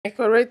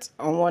Correct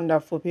and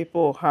wonderful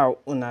people, how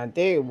una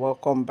dey?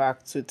 Welcome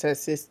back to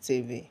Texas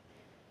TV.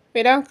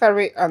 We don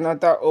carry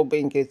another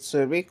ogbonge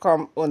tori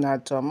come una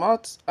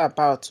domot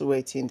about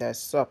wetin dey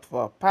sup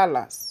for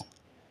palace.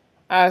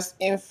 As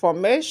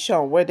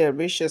information wey dey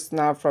reach us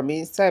now from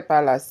inside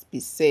palace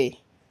be say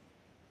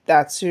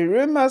that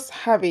rumors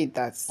have it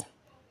that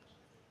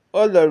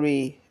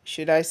olori,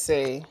 should I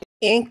say,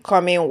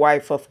 incoming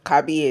wife of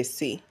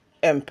Kabiyesi,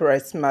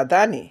 Empress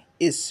Madani,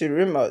 is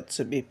rumored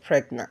to be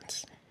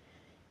pregnant.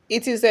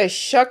 It is a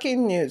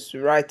shocking news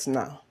right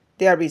now.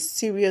 There is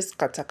serious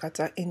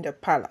katakata in the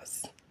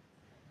palace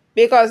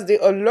because the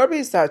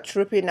oloris are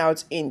trooping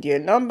out in their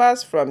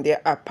numbers from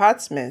their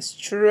apartments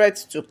straight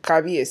to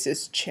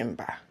Kabiyesi's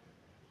chamber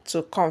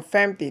to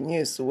confirm the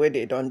news wey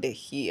they don dey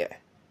hear.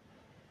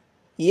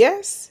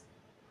 Yes,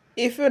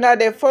 if una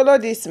dey follow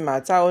this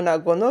matter, una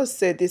go know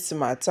say this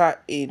matter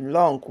e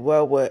long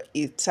well,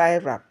 e tie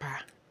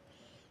wrapper.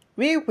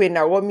 We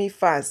queennaomi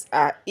fans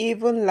are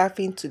even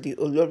laughing to the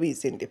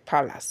oloris in the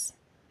palace.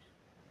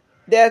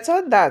 They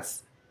thought that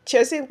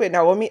chasing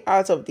queennaomi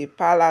out of the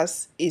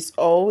palace is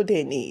all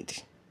they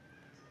need.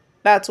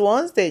 That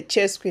once they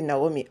chase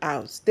queennaomi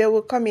out, they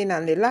will come in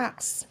and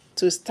relax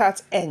to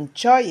start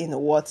enjoying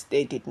what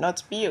they did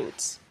not build.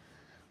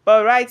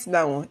 But right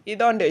now, it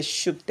don dey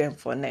shook them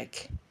for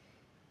neck.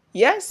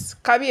 Yes,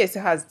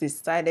 Kabiyesi has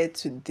decided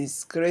to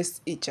disgrace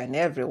each and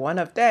every one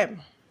of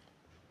them.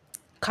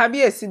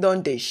 Kabiyesi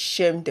don dey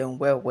shame them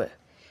well.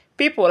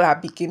 People are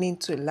beginning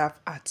to laugh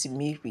at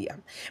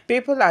Mariam.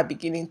 People are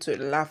beginning to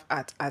laugh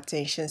at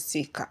attention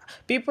seeker.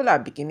 People are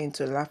beginning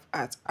to laugh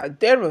at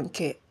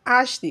Aderonke,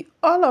 Ashley,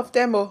 all of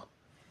them.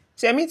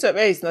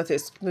 Temitope is not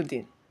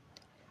excluding.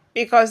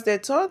 Because they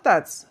thought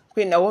that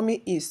Queen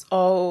Naomi is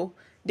all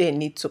they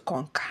need to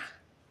conquer.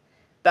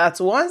 That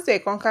once they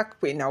conquer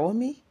Queen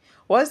Naomi,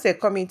 once they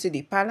come into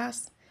the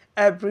palace,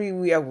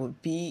 everywhere will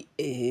be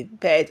a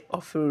bed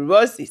of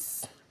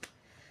roses.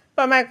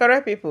 But my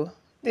correct people,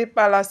 the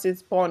palace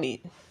is burning.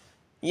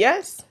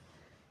 Yes,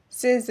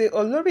 since the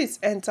oloris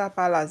enter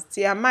palace,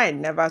 their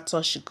mind never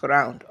touch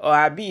ground, or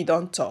abi e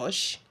don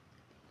touch.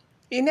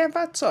 E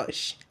never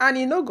touch, and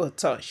e no go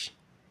touch.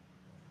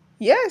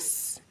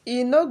 Yes,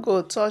 e no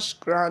go touch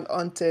ground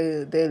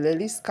until they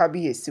release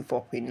Kabiyesi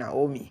for Queen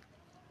Naomi.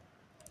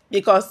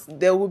 Because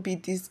there will be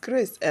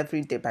disgrace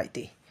every day by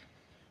day.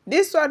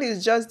 This one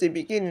is just the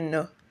beginning.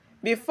 No?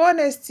 Before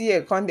next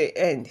year come the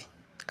end,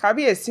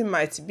 Kabiyesi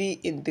might be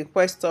in the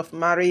quest of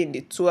marrying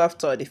the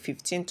 12th or the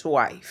 15th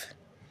wife.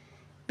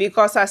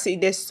 Because as e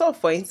dey sup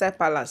for inside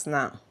palace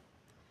now,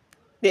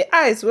 the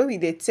eyes wey we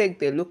dey take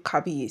dey look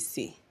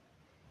Kabiyesi,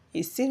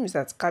 it seems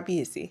that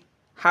Kabiyesi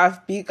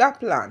have bigger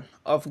plan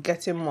of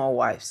getting more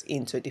wives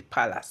into the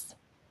palace.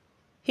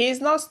 He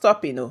is not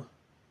stopping, oh.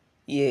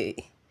 Yeah.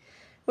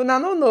 Una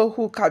no know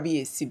who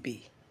Kabiyesi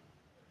be.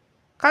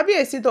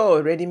 Kabiyesi don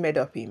already made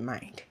up im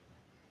mind.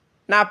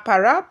 Na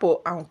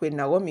Parabo and Queen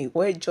Naomi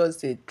wey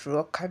just dey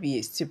draw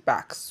Kabiyesi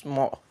back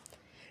small.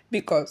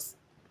 Because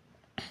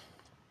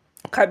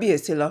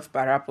Kabiyesi love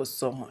Parabo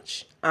so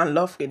much and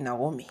love Queen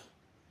Naomi.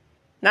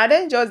 Na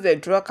dem just dey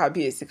draw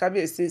Kabiyesi.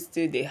 Kabiyesi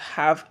still dey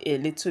have a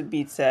little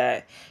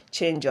bit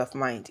change of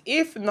mind.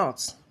 If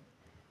not,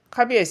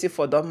 Kabiyesi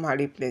for don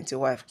marry plenty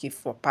wife keep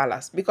for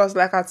palace. Because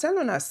like I tell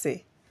una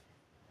say,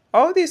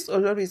 all these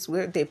oloris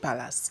wey dey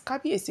palace,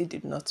 Kabiyesi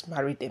did not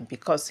marry them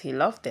because he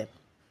loved them.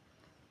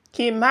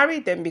 He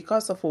married them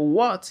because of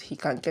what he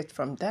can get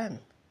from them.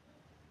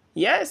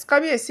 Yes,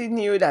 Kabiyesi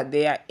knew that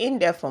they are in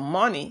there for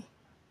money.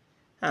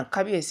 And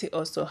Kabiyesi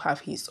also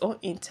have his own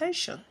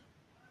intention.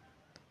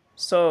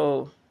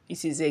 So,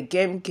 it is a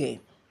game.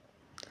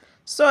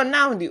 So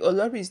now the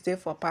oloris dey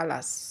for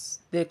palace.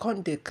 They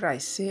come dey cry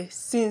say,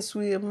 since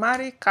we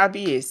marry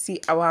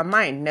Kabiyesi, our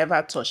mind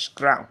never touch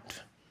ground.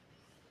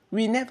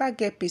 We never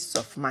get peace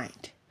of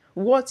mind.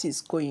 What is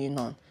going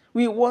on?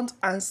 We want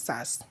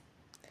answers.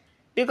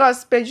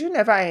 Because Peju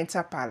never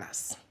enter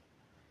palace.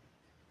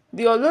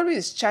 The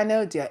oloris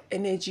channel their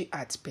energy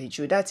at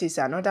Peju. That is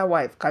another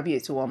wife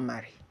Kabiyesi wan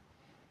marry.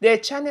 They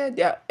channel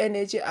their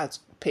energy at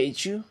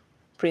Peju,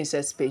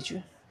 Princess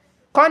Peju.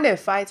 Come dey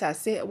fight and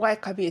say why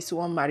Kabiyesi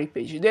wan marry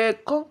Peju. They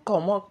come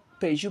comot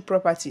Peju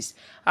properties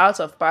out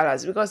of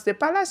palace because the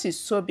palace is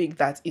so big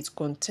that it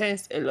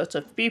contains a lot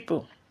of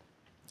people.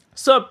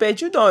 So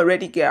Peju don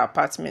already get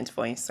apartment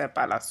for inside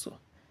palace, so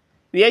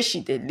where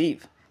she dey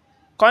live.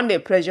 Come dey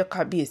pressure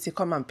Kabiyesi,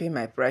 come and pay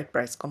my bride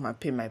price, come and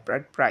pay my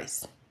bride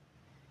price.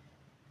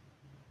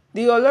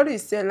 The olori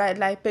say,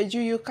 like Peju,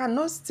 you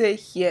cannot stay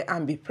here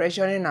and be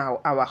pressuring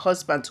our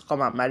husband to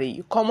come and marry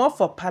you. Come up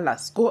for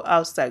palace, go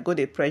outside, go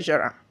dey pressure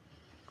am.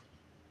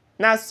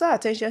 Now so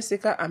attention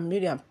seeker and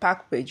Mariam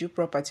pack Peju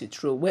property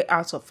throw way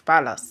out of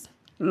palace,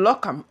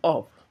 lock am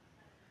up.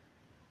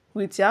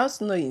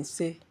 Without knowing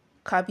say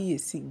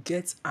Kabiyesi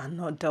get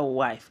another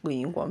wife wey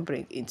he wan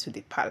bring into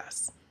the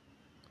palace.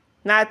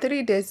 Now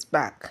 3 days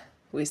back,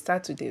 we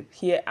start to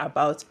hear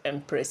about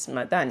Empress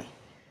Madani.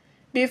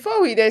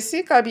 Before we dey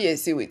see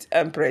Kabiyesi with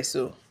Empress,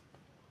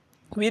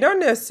 we don't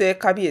know say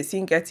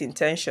Kabiyesi get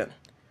intention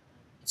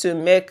to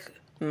make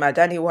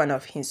Madani one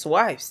of his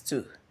wives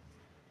too.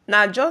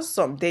 Now just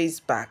some days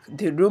back,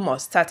 the rumor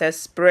started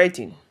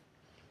spreading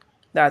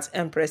that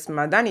Empress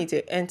Madani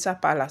dey enter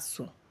palace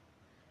soon.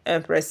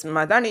 Empress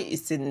Madani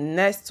is the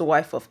next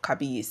wife of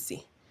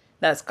Kabiyesi.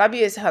 That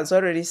Kabiyesi has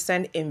already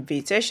sent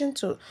invitation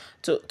to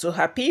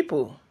her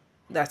people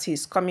that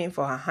he's coming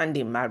for her hand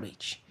in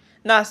marriage.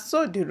 Now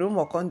so the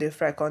rumor come dey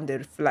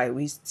fly,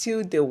 we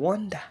still dey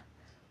wonder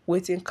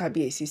wetin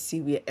Kabiyesi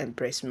see where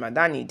Empress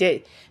Madani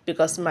dey,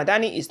 because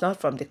Madani is not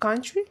from the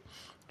country.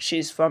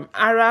 She's from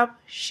Arab.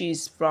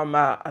 She's from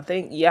I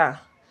think, yeah,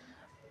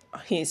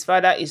 his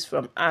father is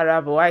from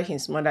Arab, while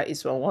his mother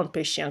is from one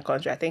Persian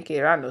country, I think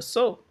Iran or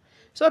so.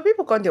 So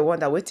people come dey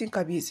wonder wetin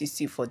Kabiyesi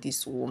see for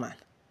this woman.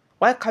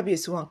 Why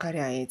Kabiyesi wan carry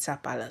her enter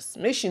palace?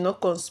 Make she no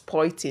come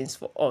spoil things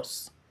for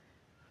us.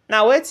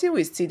 Now wetin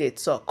we still dey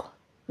talk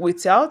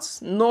without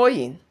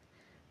knowing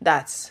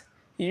that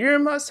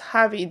rumors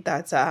have it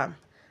that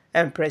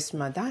Empress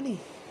Madani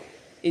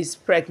is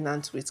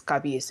pregnant with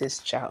Kabiyesi's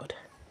child.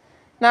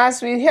 Now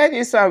as we hear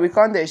this one, we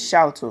come dey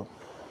shout o.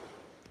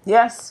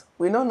 Yes,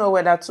 we don't know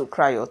whether to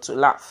cry or to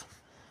laugh,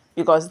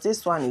 because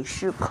this one is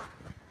shook.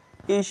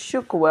 It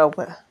shook well.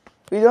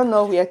 We don't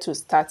know where to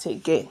start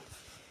again.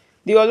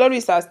 The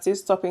Oloris are still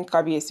stopping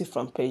Kabiyesi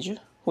from Peju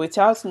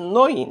without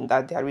knowing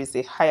that there is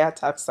a higher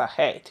tax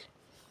ahead.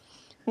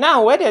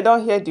 Now, when they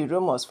don't hear the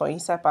rumors for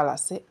inside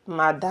palace, say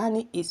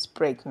Madani is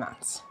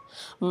pregnant.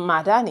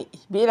 Madani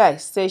be like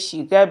say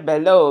she get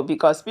belle,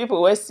 because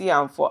people will see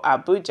am for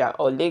Abuja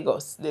or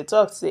Lagos. They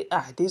talk say,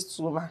 this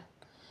woman,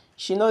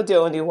 she not the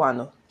only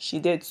one. She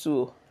did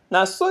too.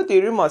 Now, so the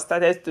rumor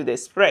started to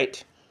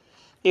spread.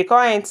 E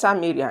come enter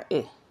Mariam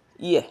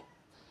yeah.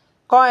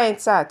 Come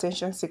enter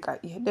attention seeker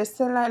ear. They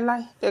say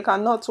lie. They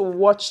cannot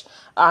watch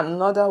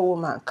another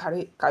woman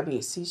carry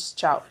Kabiyesi's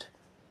child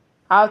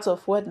out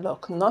of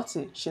wedlock.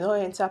 Nothing. She no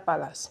enter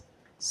palace.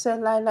 Say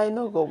lie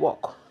no go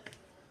work.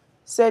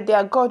 Say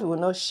their God will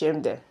not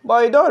shame them.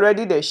 But you don't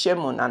already dey shame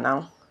una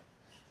now.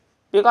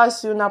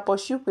 Because you na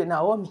pursue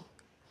queennaomi.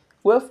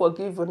 Will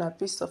forgive una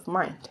peace of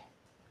mind.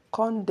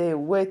 Come they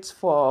wait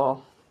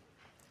for,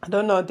 I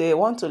don't know, they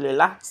want to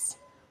relax.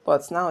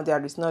 But now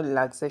there is no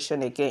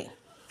relaxation again.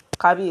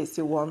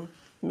 Kabiyesi wan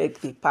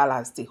make the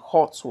palace the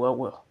hot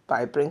well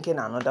by bringing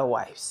another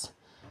wives.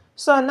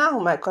 So now,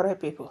 my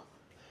correct people,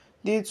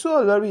 the two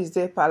Oloris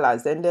dey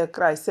palace, then they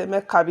cry, say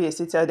make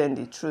Kabiyesi tell them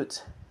the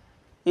truth.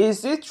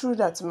 Is it true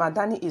that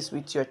Madani is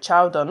with your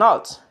child or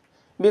not?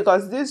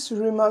 Because these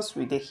rumors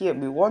we dey hear,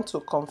 we want to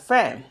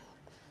confirm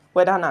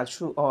whether not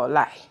true or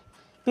lie.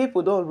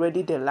 People don't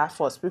already dey laugh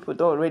us. People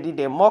don't already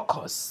dey mock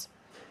us.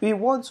 We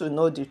want to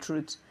know the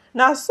truth.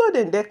 Now, so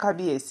then they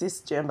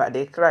Kabiyesi's chamber,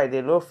 they cry,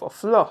 they roll for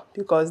floor,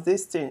 because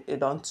this thing is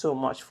done too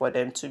much for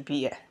them to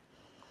bear.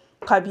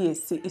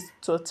 Kabiyesi is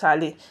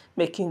totally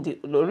making the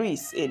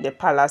Oloris in the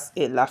palace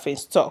a laughing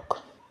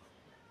stock.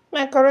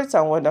 My correct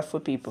and wonderful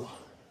people,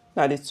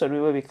 now the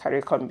story wey we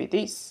carry come be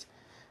this.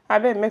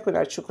 Abeg make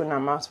una chook una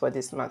mouth for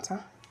this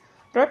matter.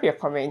 Drop your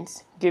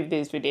comments, give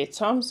this video a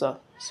thumbs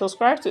up,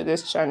 subscribe to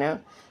this channel,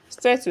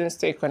 stay tuned,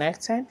 stay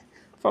connected.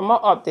 For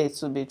more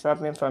updates, we'll be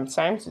dropping from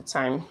time to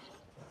time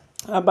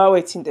about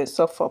wetin dey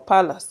sup for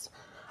palace.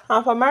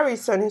 And for my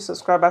returning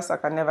subscribers, I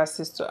can never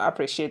cease to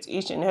appreciate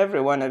each and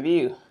every one of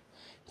you.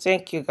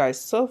 Thank you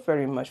guys so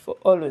very much for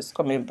always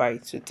coming by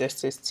to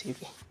Justice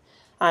TV.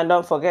 And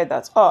don't forget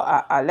that all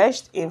our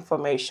alleged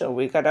information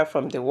we gather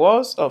from the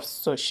walls of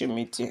social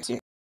media.